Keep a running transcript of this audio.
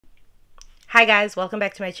Hi guys, welcome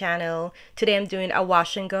back to my channel. Today I'm doing a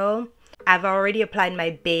wash and go. I've already applied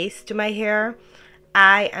my base to my hair.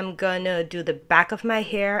 I am gonna do the back of my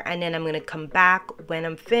hair and then I'm gonna come back when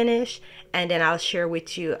I'm finished and then I'll share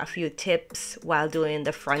with you a few tips while doing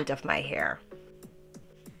the front of my hair.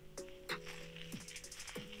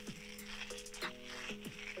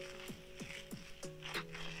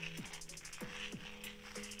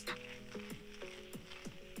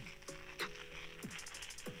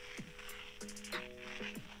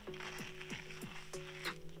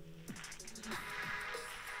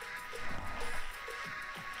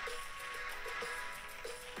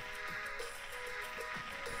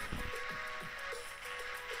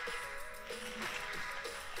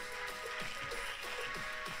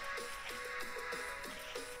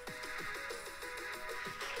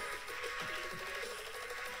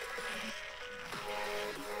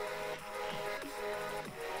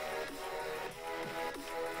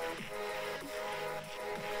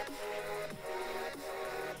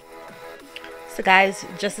 So guys,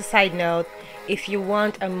 just a side note, if you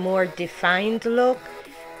want a more defined look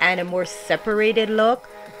and a more separated look,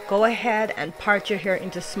 go ahead and part your hair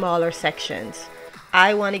into smaller sections.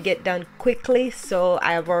 I want to get done quickly, so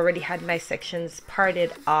I have already had my sections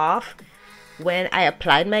parted off when I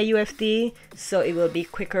applied my UFD, so it will be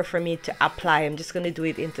quicker for me to apply. I'm just going to do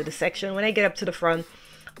it into the section. When I get up to the front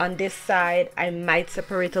on this side, I might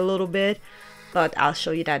separate a little bit, but I'll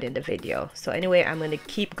show you that in the video. So anyway, I'm going to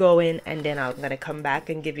keep going and then I'm going to come back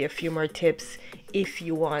and give you a few more tips if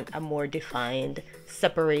you want a more defined,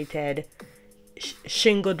 separated,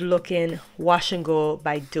 shingled looking wash and go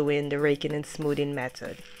by doing the raking and smoothing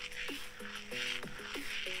method.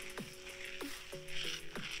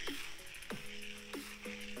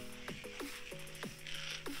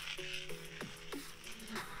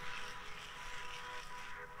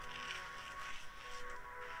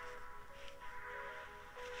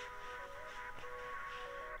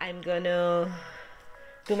 I'm gonna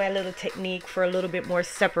do my little technique for a little bit more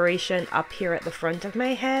separation up here at the front of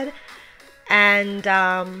my head, and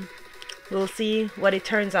we'll see what it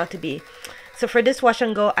turns out to be. So for this wash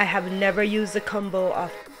and go, I have never used a combo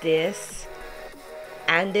of this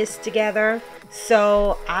and this together,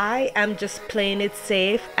 so I am just playing it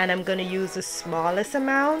safe and I'm gonna use the smallest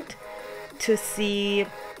amount to see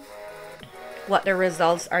what the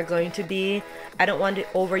results are going to be. I don't want to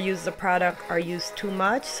overuse the product or use too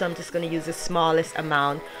much, so I'm just going to use the smallest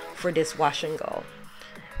amount for this wash and go.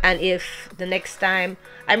 And if the next time,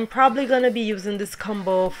 I'm probably going to be using this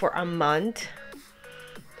combo for a month,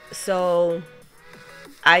 so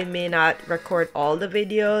I may not record all the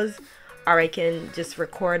videos, or I can just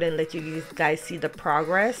record and let you guys see the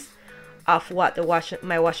progress of what the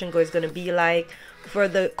my wash and go is going to be like. For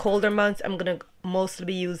the colder months, I'm going to mostly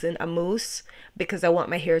be using a mousse because I want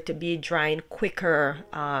my hair to be drying quicker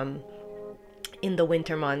in the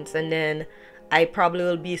winter months. And then I probably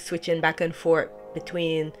will be switching back and forth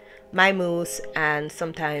between my mousse and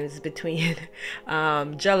sometimes between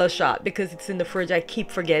Jello shot because it's in the fridge. I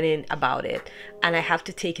keep forgetting about it and I have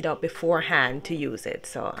to take it out beforehand to use it.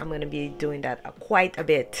 So I'm going to be doing that quite a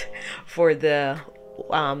bit for the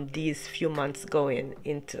these few months going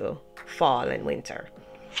into fall and winter.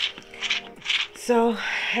 So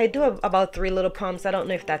I do about 3 little pumps. I don't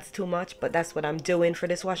know if that's too much, but that's what I'm doing for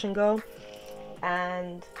this wash and go.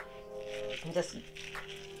 And just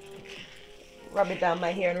rub it down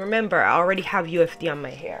my hair. And remember, I already have UFD on my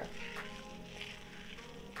hair.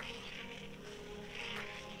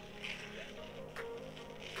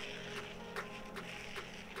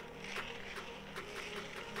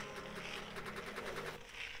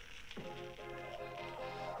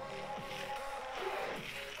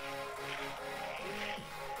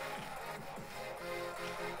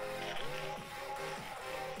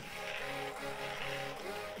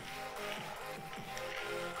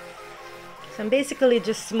 So I'm basically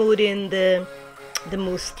just smoothing the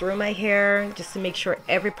mousse through my hair just to make sure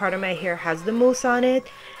every part of my hair has the mousse on it,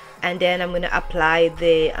 and then I'm going to apply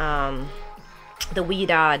the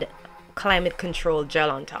Weedad climate control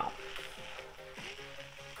gel on top.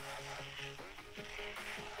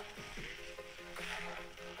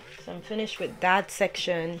 So I'm finished with that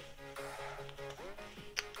section,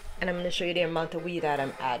 and I'm going to show you the amount of Weedad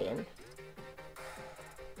I'm adding.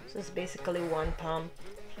 So it's basically 1 pump.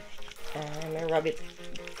 And I'm going to rub it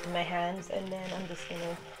in my hands and then I'm just going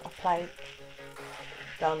to apply it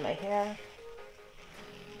down my hair.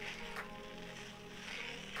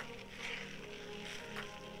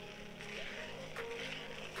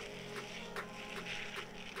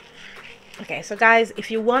 Okay, so guys,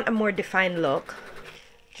 if you want a more defined look,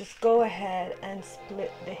 just go ahead and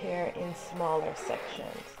split the hair in smaller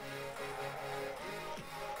sections.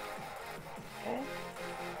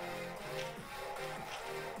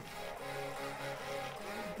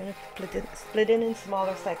 split it in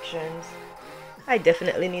smaller sections. I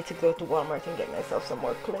definitely need to go to Walmart and get myself some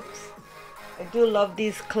more clips. I do love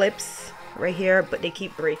these clips right here, but they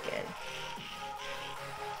keep breaking.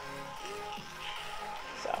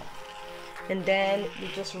 So, and then you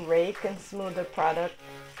just rake and smooth the product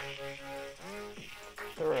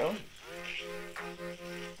through.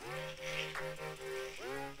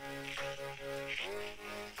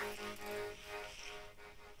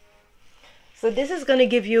 So this is going to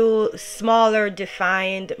give you smaller,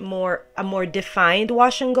 defined, a more defined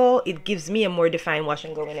wash and go. It gives me a more defined wash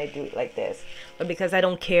and go when I do it like this. But because I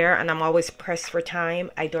don't care and I'm always pressed for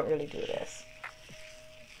time, I don't really do this.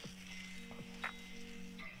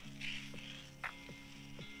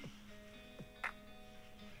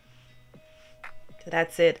 So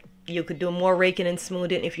that's it. You could do more raking and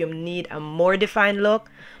smoothing if you need a more defined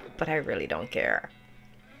look, but I really don't care.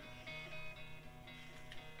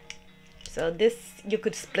 So this, you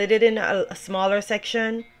could split it in a smaller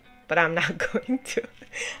section, but I'm not going to.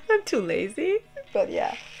 I'm too lazy, but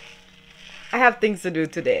yeah. I have things to do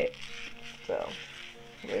today. So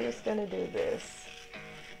we're just gonna do this.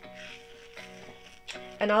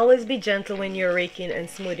 And always be gentle when you're raking and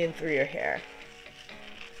smoothing through your hair.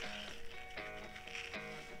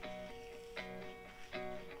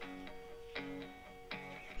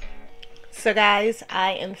 So guys,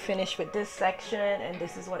 I am finished with this section and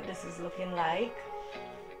this is what this is looking like.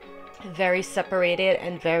 Very separated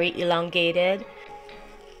and very elongated.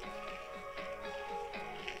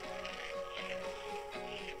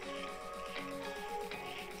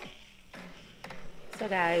 So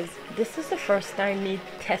guys, this is the first time me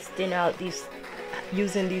testing out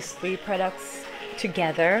using these 3 products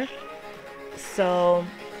together. So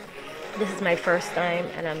this is my first time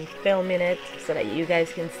and I'm filming it so that you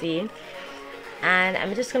guys can see. And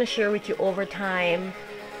I'm just going to share with you over time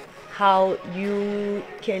how you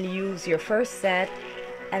can use your first set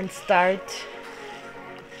and start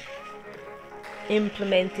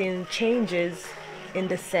implementing changes in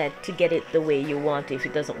the set to get it the way you want it if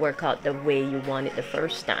it doesn't work out the way you want it the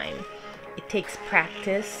first time. It takes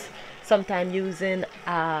practice. Sometimes using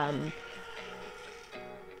a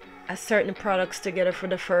certain products together for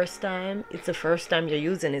the first time, it's the first time you're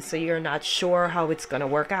using it, so you're not sure how it's going to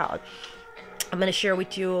work out. I'm going to share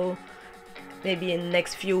with you maybe in the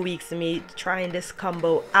next few weeks me trying this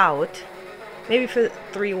combo out, maybe for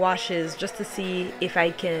 3 washes, just to see if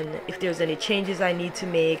there's any changes I need to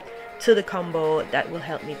make to the combo that will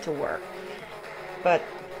help me to work. But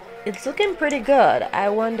it's looking pretty good. I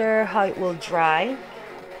wonder how it will dry.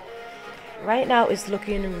 Right now it's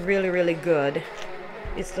looking really, really good.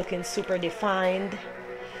 It's looking super defined,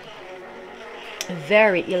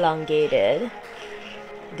 very elongated.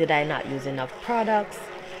 Did I not use enough products?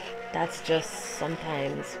 That's just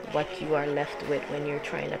sometimes what you are left with when you're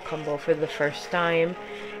trying a combo for the first time.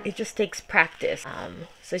 It just takes practice.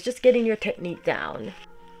 So it's just getting your technique down.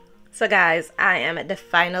 So guys, I am at the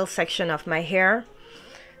final section of my hair.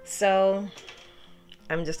 So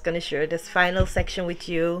I'm just gonna share this final section with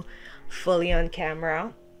you fully on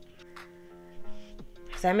camera.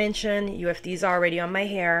 As I mentioned, UFDs are already on my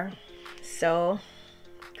hair. So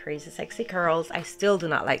Crazy Sexy Curls, I still do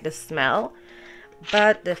not like the smell,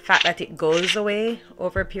 but the fact that it goes away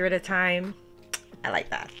over a period of time, I like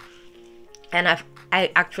that. And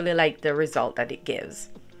I actually like the result that it gives.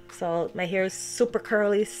 So my hair is super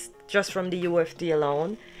curly just from the UFD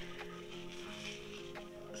alone.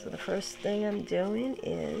 So the first thing I'm doing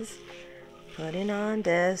is putting on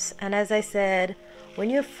this, and as I said, when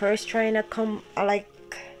you're first trying to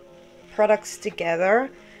products together,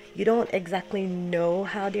 you don't exactly know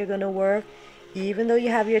how they're gonna work. Even though you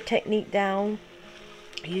have your technique down,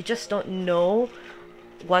 you just don't know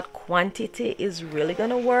what quantity is really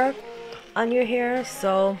gonna work on your hair.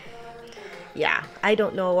 So yeah, I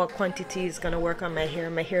don't know what quantity is gonna work on my hair.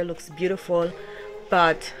 My hair looks beautiful,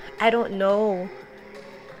 but I don't know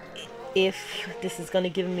if this is gonna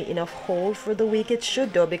give me enough hold for the week. It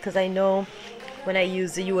should though, because I know when I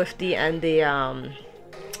use the UFD and the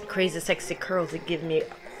Crazy Sexy Curls, it gives me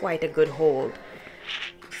quite a good hold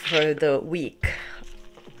for the week.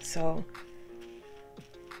 So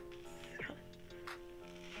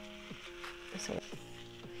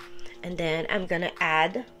and then I'm gonna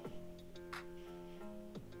add,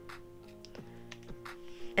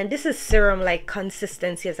 and this is serum like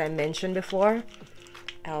consistency as I mentioned before.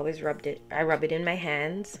 I rub it in my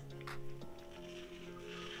hands,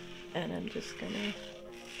 and I'm just gonna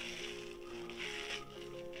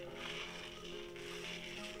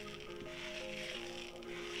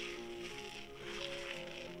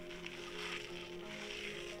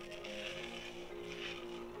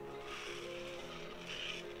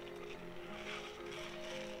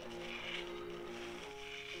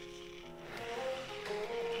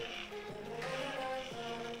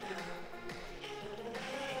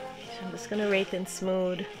just gonna rake and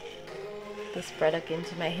smooth this product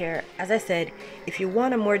into my hair. As I said, if you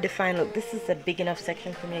want a more defined look, this is a big enough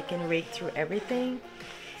section for me. I can rake through everything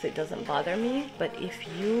so it doesn't bother me. But if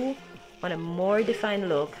you want a more defined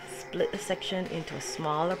look, split the section into a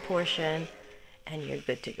smaller portion and you're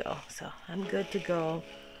good to go. So I'm good to go.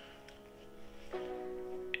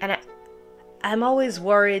 And I'm always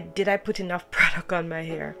worried, did I put enough product on my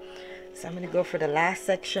hair? So I'm going to go for the last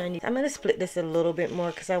section. I'm going to split this a little bit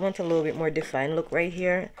more because I want a little bit more defined look right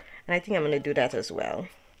here. And I think I'm going to do that as well.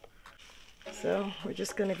 So we're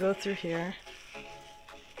just going to go through here.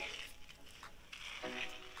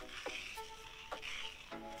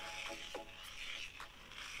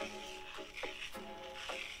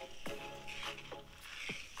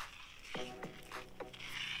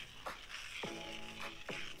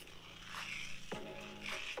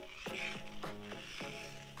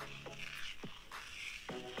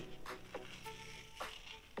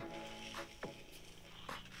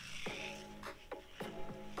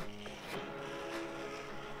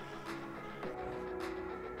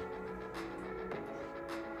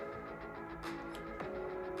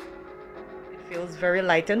 Feels very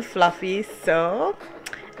light and fluffy, so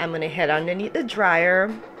I'm gonna head underneath the dryer,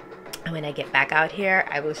 and when I get back out here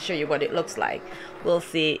I will show you what it looks like. We'll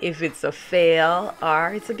see if it's a fail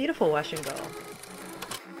or it's a beautiful wash and go.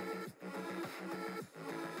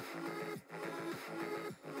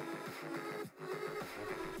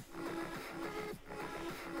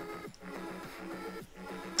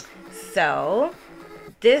 So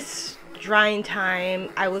this drying time,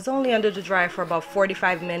 I was only under the dryer for about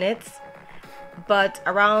 45 minutes. But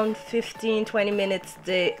around 15-20 minutes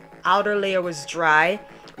the outer layer was dry,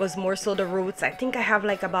 was more so the roots. I think I have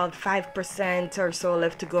like about 5% or so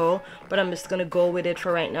left to go, but I'm just gonna go with it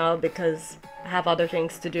for right now because I have other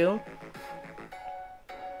things to do.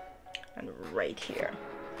 And right here,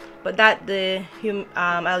 but that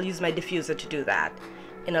I'll use my diffuser to do that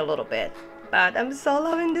in a little bit. But I'm so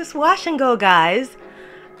loving this wash and go, guys.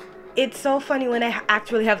 It's so funny when I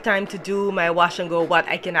actually have time to do my wash and go what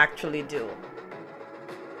I can actually do.